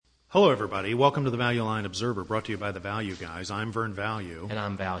Hello, everybody. Welcome to the Value Line Observer, brought to you by the Value Guys. I'm Vern Value. And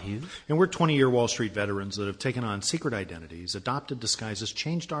I'm Val Hughes. And we're 20-year Wall Street veterans that have taken on secret identities, adopted disguises,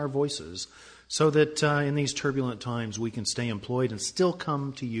 changed our voices, so that in these turbulent times we can stay employed and still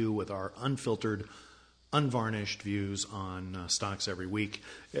come to you with our unfiltered, unvarnished views on stocks every week.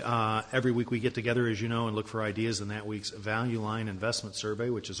 Every week we get together, as you know, and look for ideas in that week's Value Line Investment Survey,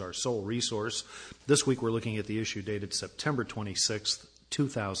 which is our sole resource. This week we're looking at the issue dated September 26th,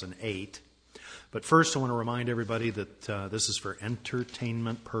 2008. But first, I want to remind everybody that this is for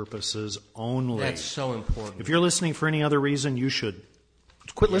entertainment purposes only. That's so important. If you're listening for any other reason, you should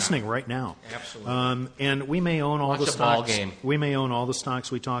quit listening right now. Absolutely. And we may own all Watch the a stocks. ball game. We may own all the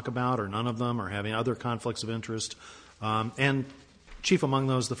stocks we talk about, or none of them, or having other conflicts of interest. And chief among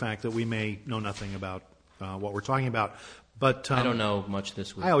those, the fact that we may know nothing about what we're talking about. But I don't know much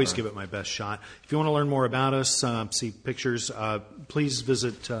this week. I always give it my best shot. If you want to learn more about us, see pictures, please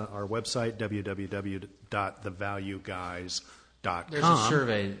visit our website, www.thevalueguys.com. There's a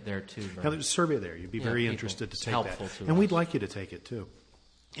survey there, too. Yeah, there's a survey there. You'd be very interested to take that. To and we'd like you to take it, too.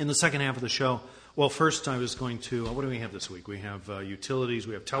 In the second half of the show, well, first I was going to, what do we have this week? We have utilities,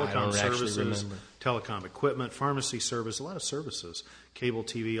 we have telecom services, telecom equipment, pharmacy service, a lot of services, cable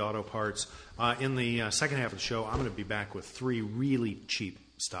TV, auto parts. In the second half of the show, I'm going to be back with three really cheap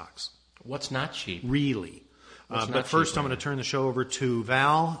stocks. What's not cheap? Really. But first, I'm going to turn the show over to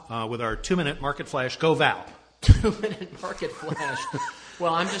Val with our 2-minute market flash. Go, Val. 2-minute market flash.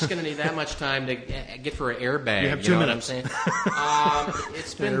 Well, I'm just going to need that much time to get for an airbag. You have 2 minutes. What I'm saying?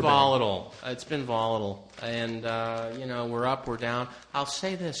 It's been volatile. It's been volatile. And, we're up, we're down. I'll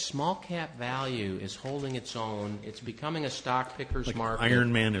say this. Small cap value is holding its own. It's becoming a stock picker's market.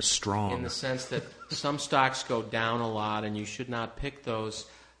 Iron Man is strong. In the sense that some stocks go down a lot, and you should not pick those.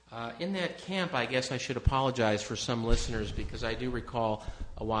 In that camp, I guess I should apologize for some listeners, because I do recall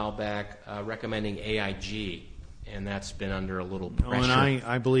a while back recommending AIG. And that's been under a little pressure. And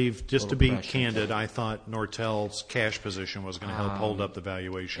I believe, just to be candid, I thought Nortel's cash position was going to help hold up the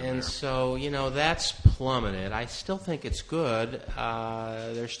valuation. And there. So, that's plummeted. I still think it's good.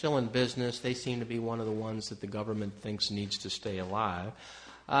 They're still in business. They seem to be one of the ones that the government thinks needs to stay alive.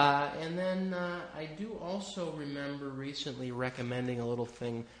 And then I do also remember recently recommending a little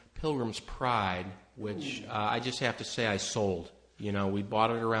thing, Pilgrim's Pride, which I just have to say I sold. We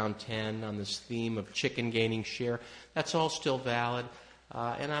bought it around 10 on this theme of chicken gaining share. That's all still valid.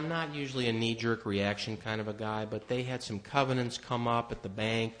 And I'm not usually a knee-jerk reaction kind of a guy, but they had some covenants come up at the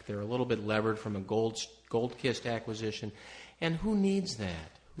bank. They're a little bit levered from a Gold-Kist acquisition. And who needs that?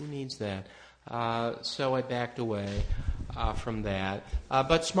 Who needs that? So I backed away from that.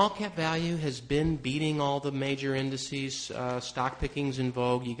 But small cap value has been beating all the major indices. Stock picking's in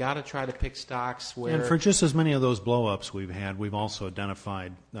vogue. You got to try to pick stocks where. And for just as many of those blow-ups we've had, we've also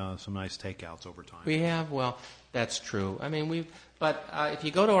identified some nice takeouts over time. We have. Well, that's true. I mean, But if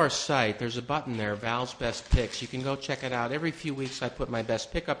you go to our site, there's a button there, Val's Best Picks. You can go check it out. Every few weeks, I put my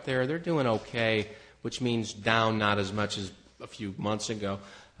best pick up there. They're doing okay, which means down not as much as a few months ago.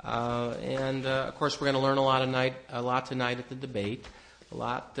 Of course, we're going to learn a lot tonight at the debate. A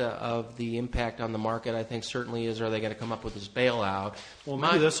lot of the impact on the market, I think, certainly is, are they going to come up with this bailout? Well,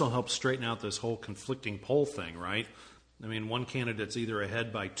 maybe this will help straighten out this whole conflicting poll thing, right? I mean, one candidate's either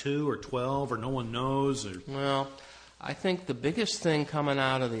ahead by 2 or 12, or no one knows. Well, I think the biggest thing coming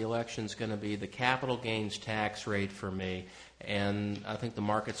out of the election is going to be the capital gains tax rate for me. And I think the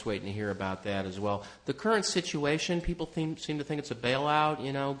market's waiting to hear about that as well. The current situation, people seem to think it's a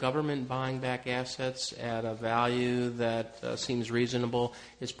bailout, government buying back assets at a value that seems reasonable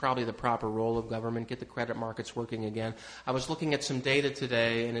is probably the proper role of government, get the credit markets working again. I was looking at some data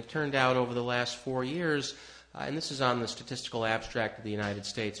today, and it turned out over the last 4 years, and this is on the Statistical Abstract of the United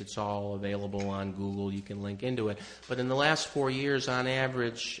States. It's all available on Google. You can link into it. But in the last 4 years, on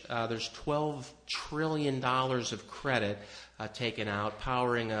average, there's $12 trillion of credit taken out,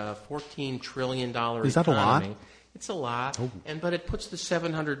 powering a $14 trillion economy. Is that a lot? It's a lot, oh. But it puts the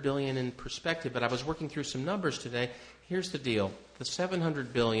 $700 billion in perspective. But I was working through some numbers today. Here's the deal. The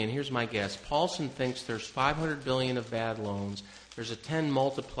 $700 billion, here's my guess. Paulson thinks there's $500 billion of bad loans. There's a 10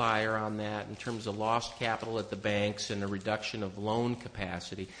 multiplier on that in terms of lost capital at the banks and a reduction of loan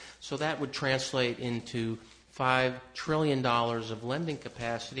capacity. So that would translate into $5 trillion of lending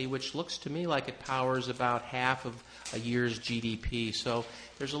capacity, which looks to me like it powers about half of a year's GDP. So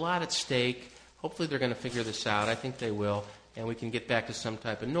there's a lot at stake. Hopefully they're going to figure this out. I think they will, and we can get back to some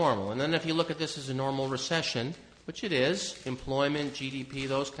type of normal. And then if you look at this as a normal recession, which it is, employment, GDP,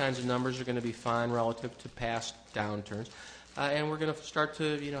 those kinds of numbers are going to be fine relative to past downturns. And we're going to start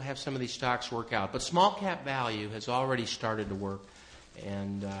to, have some of these stocks work out. But small cap value has already started to work.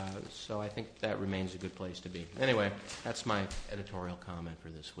 And so I think that remains a good place to be. Anyway, that's my editorial comment for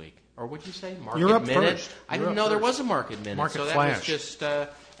this week. Or would you say market You're up minute? first. I didn't know there was a market minute. Market so that flash. was just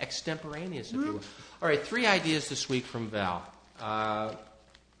extemporaneous, if you will. All right, 3 ideas this week from Val.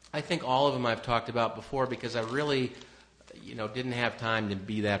 I think all of them I've talked about before because I really didn't have time to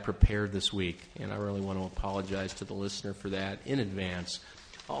be that prepared this week. And I really want to apologize to the listener for that in advance.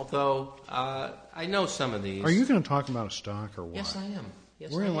 Although, I know some of these. Are you going to talk about a stock or what? Yes, I am.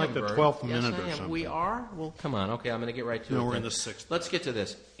 Yes, we're in like the Vern. 12th yes, minute I or am. something. We are? Well, come on. Okay, I'm going to get right to it. No, we're then. in the 6th. Let's get to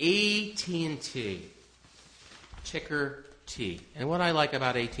this. AT&T. Ticker T. And what I like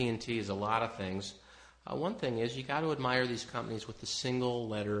about AT&T is a lot of things. One thing is you got to admire these companies with the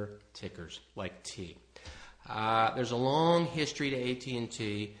single-letter tickers, like T. There's a long history to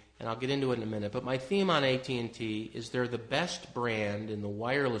AT&T, and I'll get into it in a minute. But my theme on AT&T is they're the best brand in the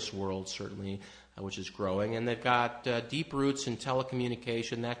wireless world, certainly, which is growing. And they've got deep roots in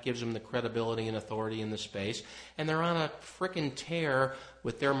telecommunication. That gives them the credibility and authority in the space. And they're on a frickin' tear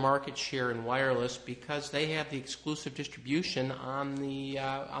with their market share in wireless because they have the exclusive distribution on the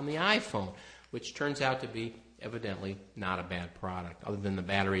iPhone, which turns out to be evidently not a bad product, other than the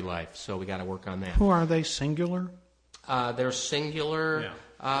battery life. So we got to work on that. Who are they? Singular? They're singular. Yeah.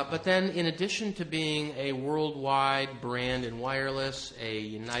 But then, in addition to being a worldwide brand in wireless, a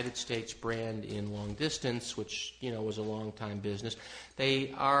United States brand in long distance, which was a long time business,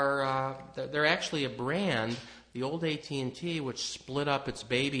 they're actually a brand. The old AT&T, which split up its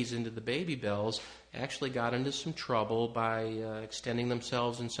babies into the Baby Bells, actually got into some trouble by extending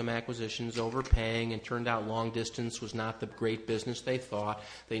themselves in some acquisitions, overpaying, and turned out long distance was not the great business they thought.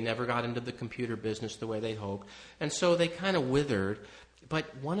 They never got into the computer business the way they hoped. And so they kind of withered.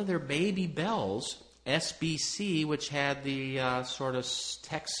 But one of their Baby Bells, SBC, which had the sort of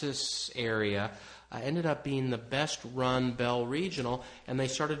Texas area, ended up being the best-run Bell Regional, and they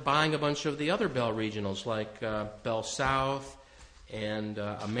started buying a bunch of the other Bell Regionals, like Bell South and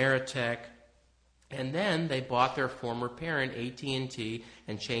Ameritech. And then they bought their former parent, AT&T,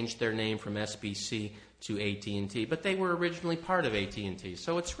 and changed their name from SBC to AT&T. But they were originally part of AT&T,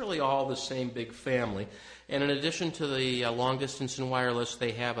 so it's really all the same big family. And in addition to the long-distance and wireless,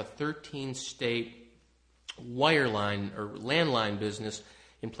 they have a 13-state wireline or landline business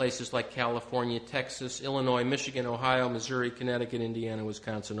in places like California, Texas, Illinois, Michigan, Ohio, Missouri, Connecticut, Indiana,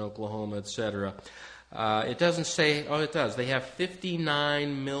 Wisconsin, Oklahoma, etc. It doesn't say, oh, it does. They have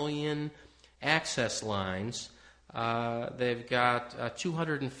 59 million access lines. They've got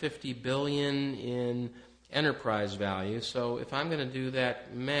 $250 billion in enterprise value. So if I'm going to do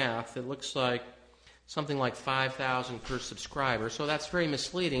that math, it looks like something like $5,000 per subscriber. So that's very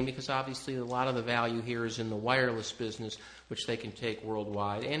misleading because obviously a lot of the value here is in the wireless business, which they can take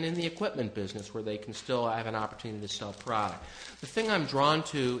worldwide, and in the equipment business where they can still have an opportunity to sell product. The thing I'm drawn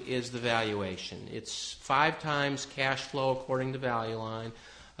to is the valuation. It's 5 times cash flow according to Value Line.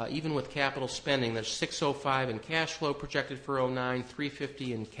 Even with capital spending, there's $605 in cash flow projected for 2009,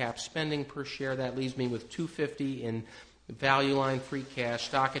 $350 in cap spending per share. That leaves me with $250 in Value Line free cash.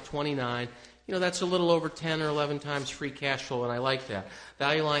 Stock at 29. That's a little over 10 or 11 times free cash flow, and I like that.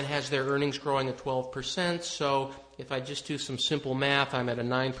 Value Line has their earnings growing at 12%, so if I just do some simple math, I'm at a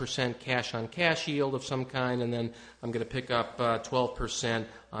 9% cash-on-cash yield of some kind, and then I'm going to pick up 12%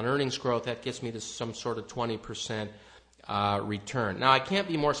 on earnings growth. That gets me to some sort of 20% return. Now, I can't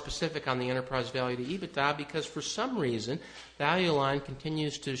be more specific on the enterprise value to EBITDA because for some reason, Value Line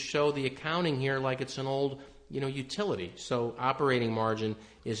continues to show the accounting here like it's an old utility. So operating margin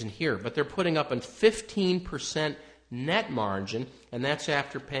isn't here. But they're putting up a 15% net margin, and that's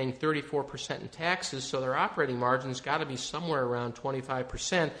after paying 34% in taxes. So their operating margin's got to be somewhere around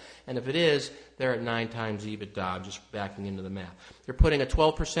 25%. And if it is, they're at 9 times EBITDA, just backing into the math. They're putting a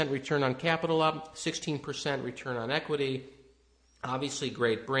 12% return on capital up, 16% return on equity. Obviously,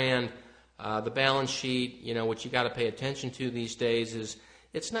 great brand. The balance sheet, what you got to pay attention to these days is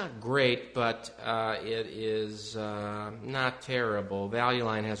it's not great, but it is not terrible. Value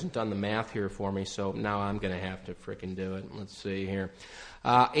Line hasn't done the math here for me, so now I'm going to have to frickin' do it. Let's see here.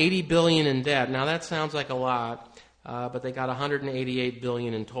 $80 billion in debt. Now, that sounds like a lot, but they got $188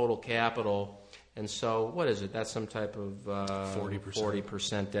 billion in total capital. And so, what is it? That's some type of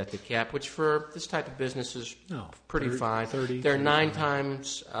 40% debt to cap, which for this type of business is pretty fine. They're 9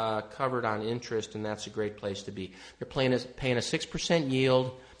 times covered on interest, and that's a great place to be. They're paying a 6%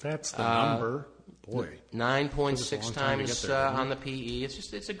 yield. That's the number. Boy, 9.6 times on the PE.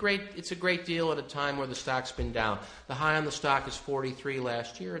 It's a great deal at a time where the stock's been down. The high on the stock is 43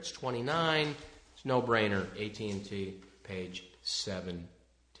 last year. It's 29. It's no brainer. AT&T, page 7.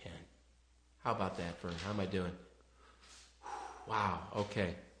 How about that, Vern? How am I doing? Wow.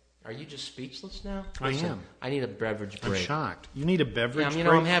 Okay. Are you just speechless now? I am. I need a beverage break. I'm shocked. You need a beverage break?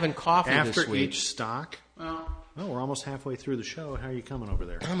 I'm having coffee after this week. each stock? Well, we're almost halfway through the show. How are you coming over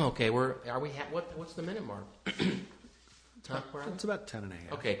there? I'm okay. What's the minute mark? It's about 10 and a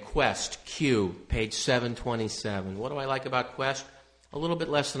half. Okay, Quest, Q, page 727. What do I like about Quest? A little bit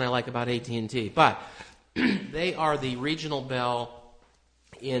less than I like about AT&T. But they are the regional bell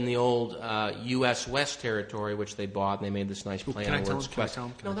in the old U.S. West territory, which they bought, and they made this nice play on words.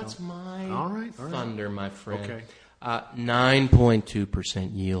 No, that's my thunder, my friend. Okay. 9.2%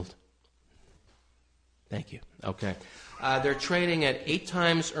 yield. Thank you. Okay. They're trading at 8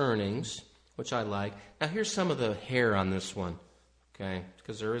 times earnings, which I like. Now, here's some of the hair on this one, okay,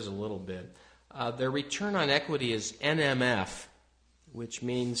 because there is a little bit. Their return on equity is NMF, which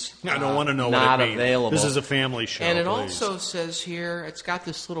means I don't want to know not what it means. Available. This is a family show. And it please. also says here, it's got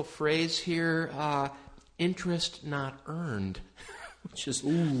this little phrase here, interest not earned, which is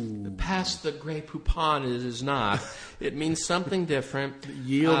past the Grey Poupon. It is not. It means something different. The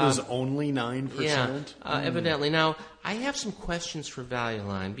yield is only 9%? Yeah, evidently. Now, I have some questions for Value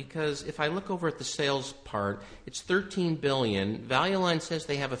Line because if I look over at the sales part, it's $13 billion. Value Line says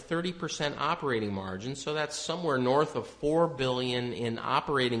they have a 30% operating margin, so that's somewhere north of $4 billion in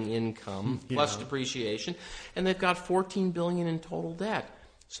operating income plus depreciation, and they've got $14 billion in total debt.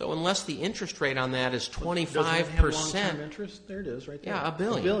 So unless the interest rate on that is 25%, doesn't it have long-term interest? There it is, right there. Yeah, $1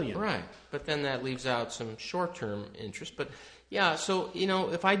 billion. $1 billion, right? But then that leaves out some short-term interest. But yeah, so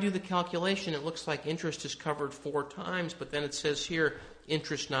if I do the calculation, it looks like interest is covered 4 times. But then it says here,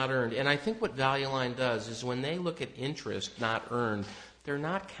 interest not earned. And I think what Value Line does is when they look at interest not earned, they're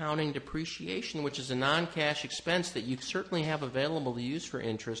not counting depreciation, which is a non-cash expense that you certainly have available to use for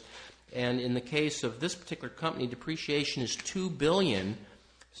interest. And in the case of this particular company, depreciation is $2 billion.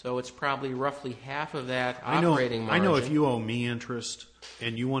 So it's probably roughly half of that operating margin. I know if you owe me interest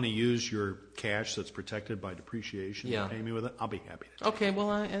and you want to use your cash that's protected by depreciation and pay me with it, I'll be happy to. Okay,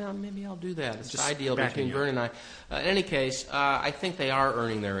 well, maybe I'll do that. It's a side deal between Vern and I. In any case, I think they are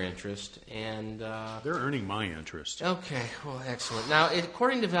earning their interest. And they're earning my interest. Okay, well, excellent. Now,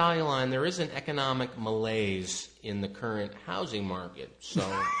 according to Value Line, there is an economic malaise in the current housing market. So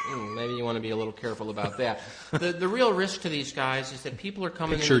maybe you want to be a little careful about that. The real risk to these guys is that people are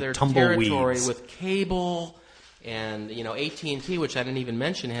coming into their territory with cable. And, AT&T, which I didn't even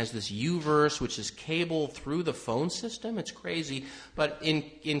mention, has this U-verse, which is cable through the phone system. It's crazy. But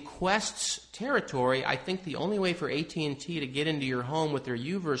in Quest's territory, I think the only way for AT&T to get into your home with their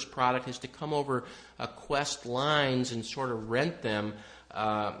U-verse product is to come over Quest lines and sort of rent them.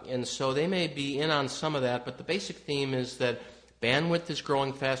 And so they may be in on some of that. But the basic theme is that bandwidth is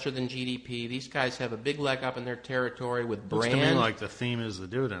growing faster than GDP. These guys have a big leg up in their territory with brand. Looks to me like the theme is the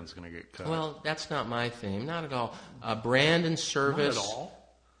dividend's going to get cut. Well, that's not my theme. Not at all. Brand and service. Not at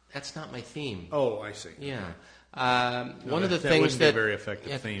all? That's not my theme. Oh, I see. Yeah. Okay. One of the that things wouldn't be a very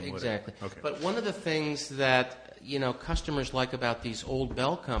effective theme, exactly. would it? Okay. But one of the things that customers like about these old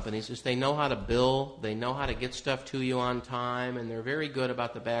bell companies is they know how to bill, they know how to get stuff to you on time, and they're very good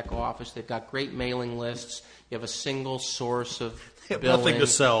about the back office. They've got great mailing lists. You have a single source of billing. Nothing to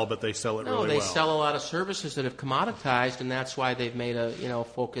sell, but they sell it really well. No, they sell a lot of services that have commoditized, and that's why they've made a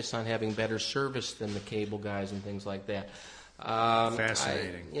focus on having better service than the cable guys and things like that.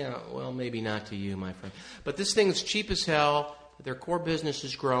 Fascinating. Well, maybe not to you, my friend. But this thing is cheap as hell. Their core business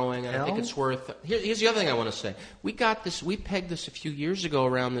is growing, and I think it's worth. Here's the other thing I want to say. We pegged this a few years ago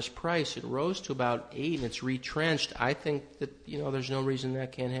around this price. It rose to about 8, and it's retrenched. I think that there's no reason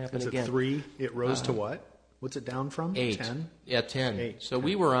that can't happen again. It's at 3. It rose to what? What's it down from? 8. 10? Yeah, 10. 8. So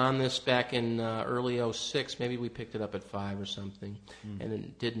we were on this back in early 06. Maybe we picked it up at 5 or something, and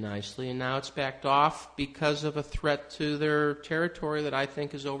it did nicely. And now it's backed off because of a threat to their territory that I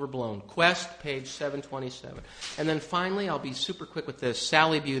think is overblown. Quest, page 727. And then finally, I'll be super quick with this.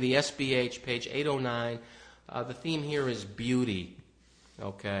 Sally Beauty, SBH, page 809. The theme here is beauty.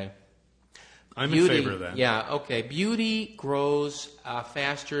 Okay. I'm in favor of that. Yeah, okay. Beauty grows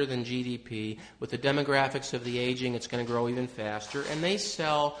faster than GDP. With the demographics of the aging, it's going to grow even faster. And they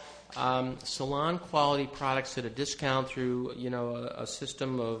sell salon-quality products at a discount through, a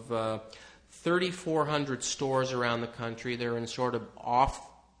system of 3,400 stores around the country. They're in sort of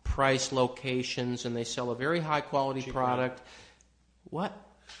off-price locations, and they sell a very high-quality product. Rent. What?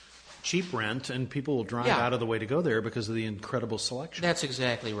 Cheap rent, and people will drive out of the way to go there because of the incredible selection. That's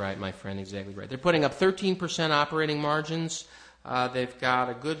exactly right, my friend, exactly right. They're putting up 13% operating margins. They've got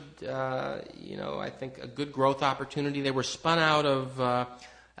a good, I think a good growth opportunity. They were spun out of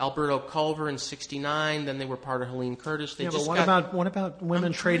Alberto Culver in '69. Then they were part of Helene Curtis. But what about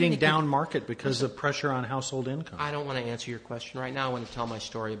women trading down market because of pressure on household income? I don't want to answer your question right now. I want to tell my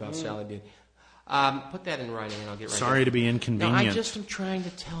story about Sally Beauty. Put that in writing, and I'll get right. Sorry to be inconvenient. No, I just am trying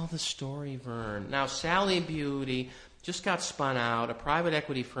to tell the story, Vern. Now, Sally Beauty just got spun out. A private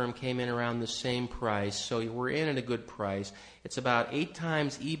equity firm came in around the same price, so we're in at a good price. It's about 8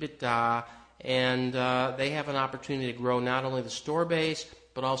 times EBITDA, and they have an opportunity to grow not only the store base,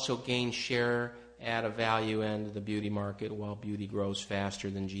 but also gain share at a value end of the beauty market while beauty grows faster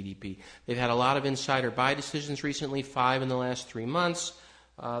than GDP. They've had a lot of insider buy decisions recently, 5 in the last 3 months.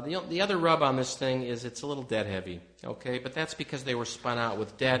 The other rub on this thing is it's a little debt heavy, okay? But that's because they were spun out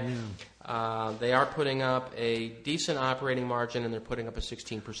with debt. They are putting up a decent operating margin, and they're putting up a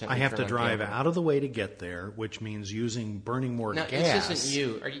 16% return. I have to drive out of the way to get there, which means burning more gas. Now, this isn't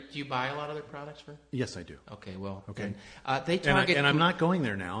you. Do you buy a lot of their products, Vern? Yes, I do. Okay, well, okay. Then, they target... And I'm not going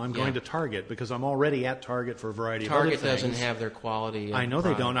there now. I'm going to Target because I'm already at Target for a variety of other things. Target doesn't have their quality. I know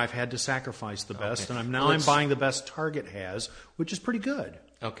they don't. I've had to sacrifice the best, and I'm buying the best Target has, which is pretty good.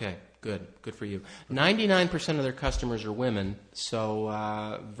 Okay, good. Good for you. 99% of their customers are women, so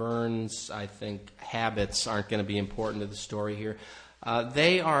Vern's, I think, habits aren't going to be important to the story here.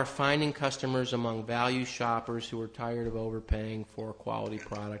 They are finding customers among value shoppers who are tired of overpaying for a quality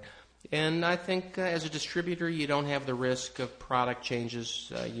product. And I think as a distributor, you don't have the risk of product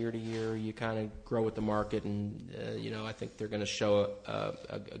changes year to year. You kind of grow with the market, and I think they're going to show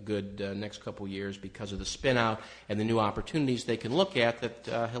a good next couple years because of the spin out and the new opportunities they can look at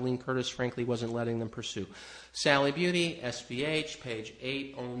that Helene Curtis, frankly, wasn't letting them pursue. Sally Beauty, SBH, page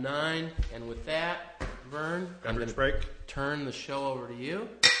 809. And with that, Vern, I'm going to turn the show over to you.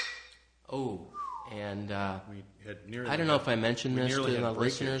 Oh. And I don't know if I mentioned this to the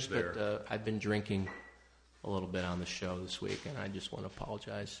listeners, but I've been drinking a little bit on the show this week, and I just want to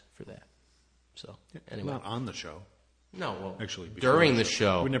apologize for that. So, anyway. Not on the show. No, well, actually, during the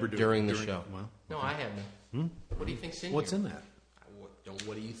show. We never do during it the show. Well, no, I haven't. What do you think's in What's here? in that?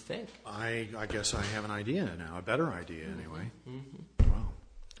 What do you think? I guess I have an idea now, a better idea anyway. Mm-hmm. Wow.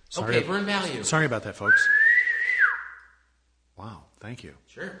 Okay, Vern Value. Sorry about that, folks. Wow, thank you.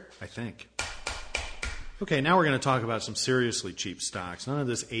 Sure. I think. Okay, now we're going to talk about some seriously cheap stocks. None of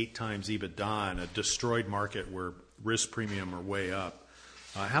this 8 times EBITDA in a destroyed market where risk premium are way up.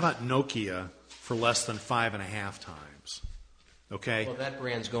 How about Nokia for less than 5.5 times? Okay. Well, that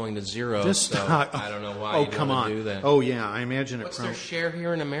brand's going to zero, this so stock, I don't know why you want to do that. Oh, yeah, I imagine What's their share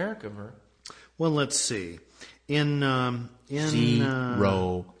here in America, Vern? Well, let's see. In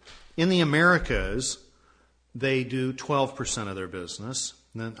zero. In the Americas, they do 12% of their business.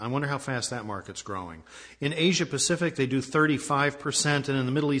 Then I wonder how fast that market's growing. In Asia Pacific, they do 35%, and in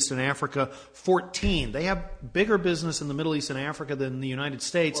the Middle East and Africa, 14%. They have bigger business in the Middle East and Africa than the United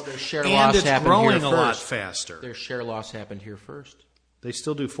States, well, their share and loss it's happened growing here a lot first. faster. Their share loss happened here first. They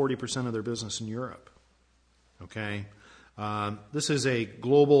still do 40% of their business in Europe. Okay, this is a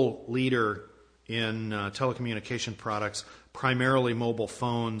global leader in telecommunication products, primarily mobile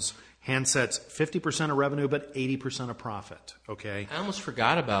phones. Handsets, 50% of revenue, but 80% of profit, okay? I almost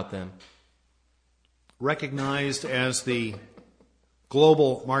forgot about them. Recognized as the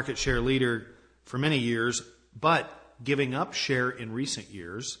global market share leader for many years, but giving up share in recent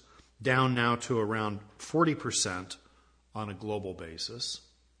years, down now to around 40% on a global basis,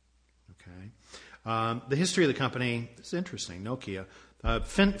 okay? The history of the company is interesting. Nokia,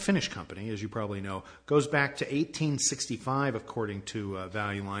 Finnish company, as you probably know, goes back to 1865, according to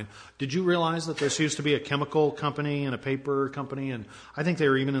Value Line. Did you realize that this used to be a chemical company and a paper company, and I think they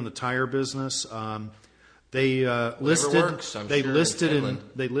were even in the tire business? They listed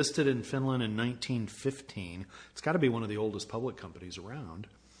in Finland in 1915. It's got to be one of the oldest public companies around.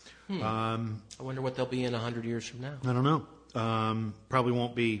 I wonder what they'll be in 100 years from now. I don't know. Probably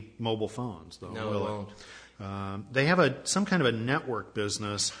won't be mobile phones, though. No, it won't. They have some kind of a network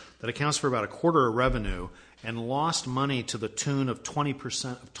business that accounts for about a quarter of revenue and lost money to the tune of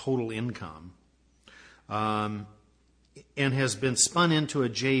 20% of total income, and has been spun into a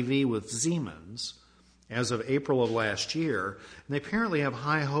JV with Siemens as of April of last year. And they apparently have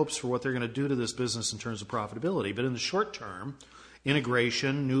high hopes for what they're going to do to this business in terms of profitability. But in the short term,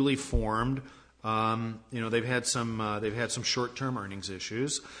 integration, newly formed. They've had some short-term earnings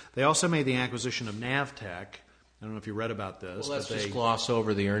issues. They also made the acquisition of Navtech. I don't know if you read about this. Well, let's just gloss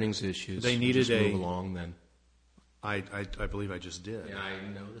over the earnings issues. They needed move along then. I believe I just did. Yeah, I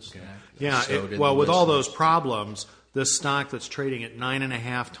noticed that. Yeah. With all those problems, this stock that's trading at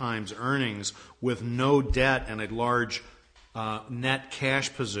 9.5 times earnings with no debt and a large net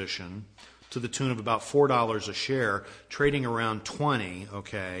cash position to the tune of about $4 a share, trading around 20.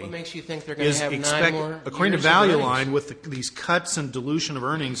 Okay. What makes you think they're going to have 9 more? According to Value Line, with these cuts and dilution of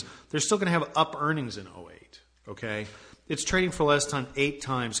earnings, they're still going to have up earnings in '08. Okay. It's trading for less than 8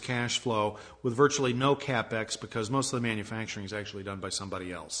 times cash flow with virtually no capex because most of the manufacturing is actually done by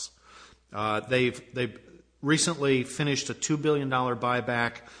somebody else. They've recently finished a $2 billion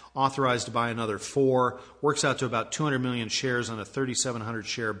buyback, authorized to buy another 4, works out to about 200 million shares on a 3,700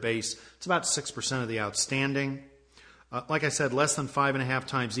 share base. It's about 6% of the outstanding. Like I said, less than 5.5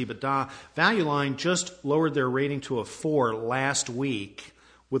 times EBITDA. Value Line just lowered their rating to a 4 last week,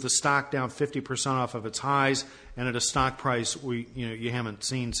 with the stock down 50% off of its highs and at a stock price you haven't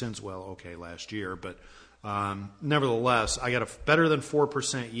seen since, last year. But nevertheless, I got a better than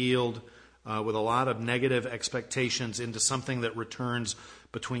 4% yield with a lot of negative expectations into something that returns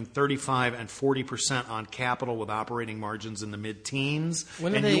between 35 and 40% on capital with operating margins in the mid-teens.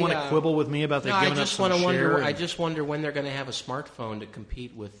 And you want to quibble with me about that? I just wonder when they're going to have a smartphone to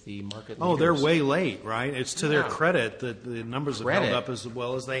compete with the market leaders. Oh, they're way late, right? It's to their credit that the numbers have held up as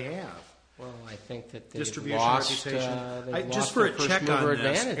well as they have. Well, I think that distribution lost, reputation. Just for a check on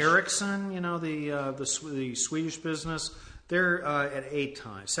this, Ericsson, the Swedish business, they're at 8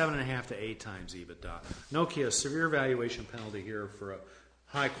 times, 7.5 to 8 times EBITDA. Nokia, severe valuation penalty here for a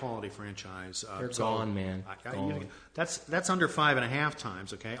high-quality franchise. They're gone, man. Gone. That's under 5.5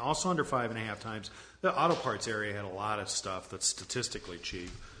 times, okay? Also under 5.5 times. The auto parts area had a lot of stuff that's statistically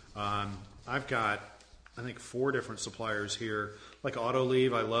cheap. I've got, I think, 4 different suppliers here. Like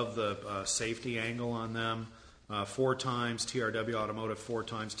Autoleave, I love the safety angle on them. 4 times. TRW Automotive, 4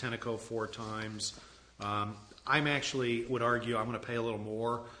 times. Tenneco, 4 times. I'm actually would argue I'm going to pay a little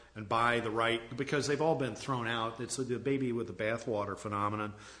more and buy the right, because they've all been thrown out. It's the baby with the bathwater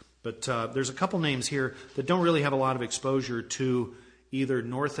phenomenon. But there's a couple names here that don't really have a lot of exposure to either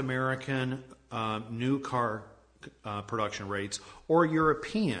North American new car production rates or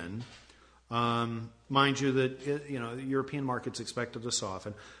European. Mind you that the European market's expected to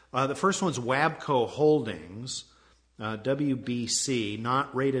soften. The first one's Wabco Holdings, WBC,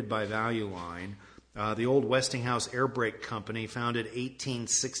 not rated by Value Line. The old Westinghouse air brake company, founded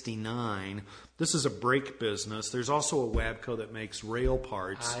 1869. This is a brake business. There's also a Wabco that makes rail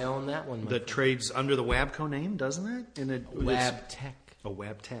parts. I own that one. That trades under the Wabco name, doesn't it? Wabtec. Oh,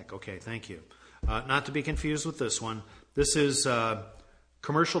 Wabtec. Okay, thank you. Not to be confused with this one. This is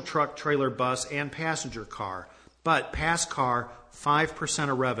commercial truck, trailer, bus, and passenger car. But pass car,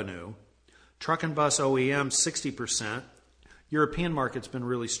 5% of revenue. Truck and bus OEM, 60%. European market's been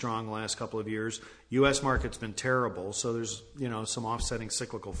really strong the last couple of years. U.S. market's been terrible, so there's some offsetting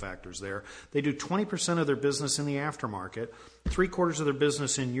cyclical factors there. They do 20% of their business in the aftermarket, 3/4 of their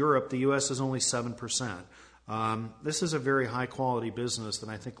business in Europe. The U.S. is only 7%. This is a very high-quality business that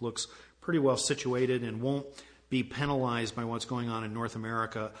I think looks pretty well situated and won't be penalized by what's going on in North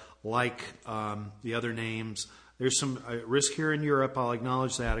America like the other names. There's some risk here in Europe. I'll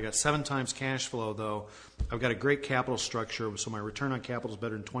acknowledge that. I got 7 times cash flow, though. I've got a great capital structure, so my return on capital is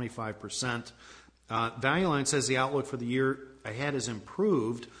better than 25%. Value Line says the outlook for the year ahead is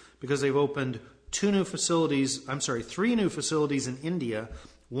improved because they've opened 3 new facilities in India,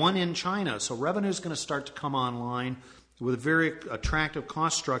 1 in China. So revenue is going to start to come online with a very attractive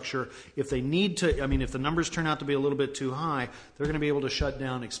cost structure. If they need to, if the numbers turn out to be a little bit too high, they're going to be able to shut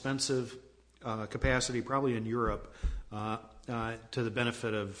down expensive capacity, probably in Europe, to the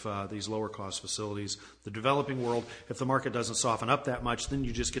benefit of these lower cost facilities. The developing world, if the market doesn't soften up that much, then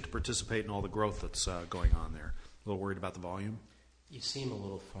you just get to participate in all the growth that's going on there. A little worried about the volume? You seem a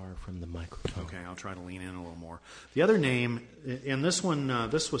little far from the microphone. Okay, I'll try to lean in a little more. The other name, and this one,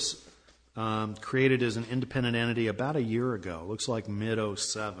 this was created as an independent entity about a year ago. Looks like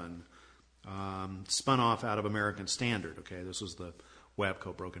mid-07. Spun off out of American Standard. Okay, this was the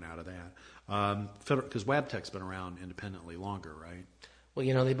Wabco broken out of that. Because Wabtec's been around independently longer, right? Well,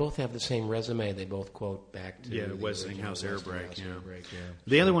 they both have the same resume. They both quote back to Westinghouse air brake. Yeah.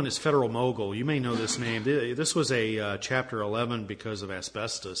 The other one is Federal Mogul. You may know this name. This was a Chapter 11 because of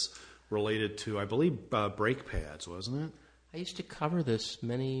asbestos related to, I believe, brake pads, wasn't it? I used to cover this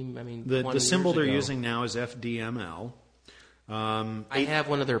the symbol they're using now is FDML. I have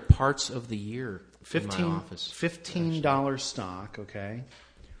one of their parts of the year in my office. $15 stock, okay?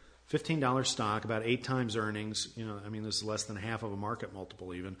 $15 stock, about 8 times earnings. This is less than half of a market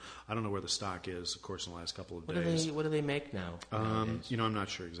multiple even. I don't know where the stock is, of course, in the last couple of days. What do they make now? I'm not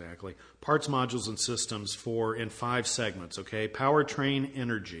sure exactly. Parts, modules, and systems in 5 segments, okay? Powertrain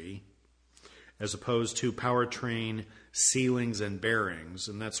energy, as opposed to powertrain sealings and bearings.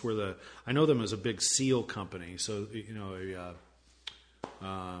 And that's where I know them as a big seal company. So,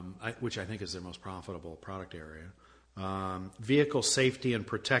 which I think is their most profitable product area. Vehicle safety and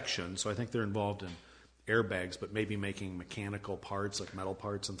protection, so I think they're involved in airbags, but maybe making mechanical parts like metal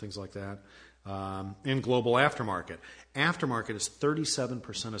parts and things like that. And global aftermarket. Aftermarket is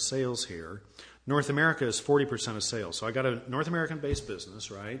 37% of sales here. North America is 40% of sales. So I got a North American-based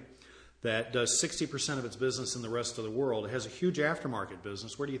business, right, that does 60% of its business in the rest of the world. It has a huge aftermarket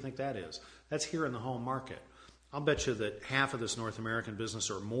business. Where do you think that is? That's here in the home market. I'll bet you that half of this North American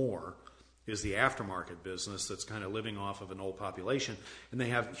business or more is the aftermarket business that's kind of living off of an old population. And they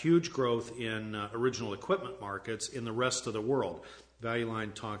have huge growth in original equipment markets in the rest of the world. Value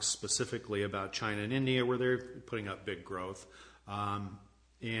Line talks specifically about China and India, where they're putting up big growth.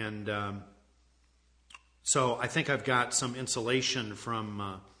 So I think I've got some insulation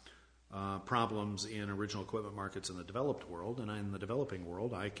from problems in original equipment markets in the developed world, and in the developing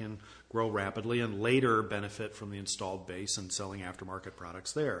world I can grow rapidly and later benefit from the installed base and selling aftermarket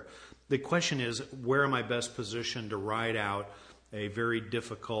products there. The question is, where am I best positioned to ride out a very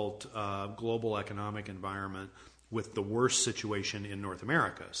difficult global economic environment with the worst situation in North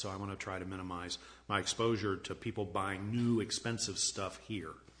America? So I want to try to minimize my exposure to people buying new expensive stuff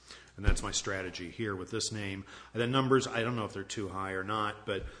here. And that's my strategy here with this name. The numbers, I don't know if they're too high or not,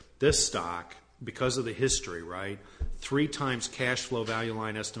 but this stock, because of the history, right, 3 times cash flow. Value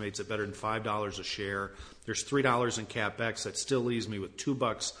Line estimates it better than $5 a share. There's $3 in CapEx. That still leaves me with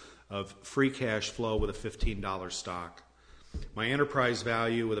 $2 of free cash flow with a $15 stock. My enterprise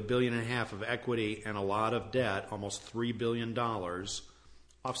value with $1.5 billion of equity and a lot of debt, almost $3 billion,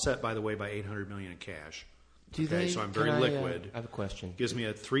 offset, by the way, by $800 million in cash. So I'm very liquid. I have a question. Gives me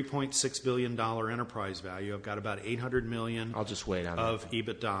a $3.6 billion enterprise value. I've got about $800 million I'll just wait on of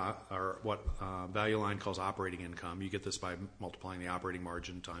EBITDA, or what Value Line calls operating income. You get this by multiplying the operating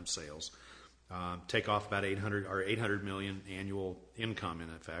margin times sales. Take off about $800 million annual income, in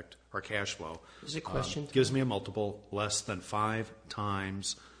effect, or cash flow. Is a question? Gives me a multiple less than 5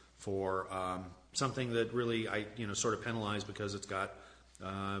 times for something that really I sort of penalize because it's got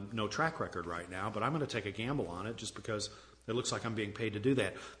no track record right now. But I'm going to take a gamble on it just because it looks like I'm being paid to do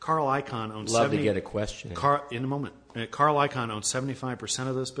that. Carl Icahn owns Love to get a question. In a moment. Carl Icahn owns 75%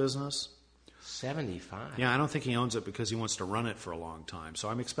 of this business. 75. Yeah, I don't think he owns it because he wants to run it for a long time. So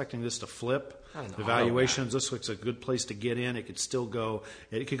I'm expecting this to flip. I don't know. The valuations, this looks a good place to get in. It could still go.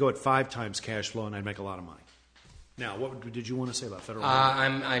 It could go at 5 times cash flow, and I'd make a lot of money. Now, what did you want to say about Federal?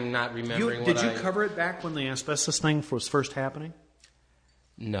 I'm not remembering. Did you cover it back when the asbestos thing was first happening?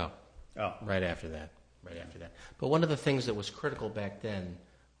 No. Oh, right after that. But one of the things that was critical back then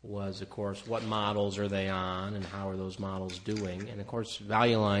was, of course, what models are they on and how are those models doing? And, of course,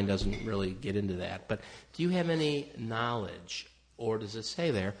 Value Line doesn't really get into that. But do you have any knowledge, or does it say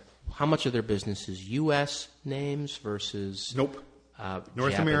there, how much of their business is U.S. names versus Nope. North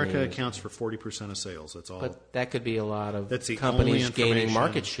Japanese? America accounts for 40% of sales. That's all. But that could be a lot of That's the companies only gaining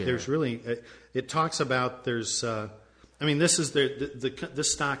market share. There's really, it talks about there's, this is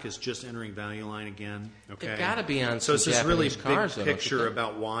this stock is just entering Value Line again. Okay, It's got to be on so some it's this really Japanese cars, big though, picture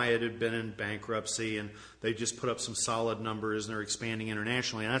about why it had been in bankruptcy, and they just put up some solid numbers, and they're expanding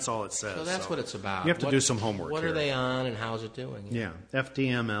internationally, and that's all it says. So that's what it's about. You have to do some homework. What here. are they on, and how's it doing? Yeah,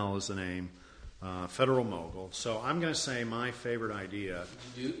 FDML is the name. Federal Mogul. So I'm going to say my favorite idea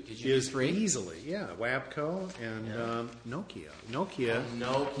is easily, Wabco and Nokia.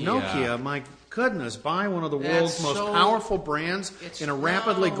 Nokia, my goodness, buy one of the world's most powerful brands in a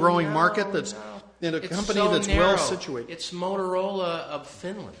rapidly growing market that's in a company that's well situated. It's Motorola of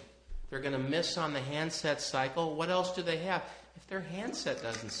Finland. They're going to miss on the handset cycle. What else do they have? If their handset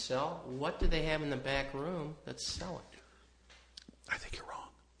doesn't sell, what do they have in the back room that's selling? I think you're wrong.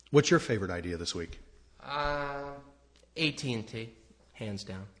 What's your favorite idea this week? AT&T, hands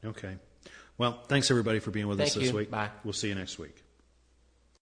down. Okay. Well, thanks everybody for being with us this week. Bye. We'll see you next week.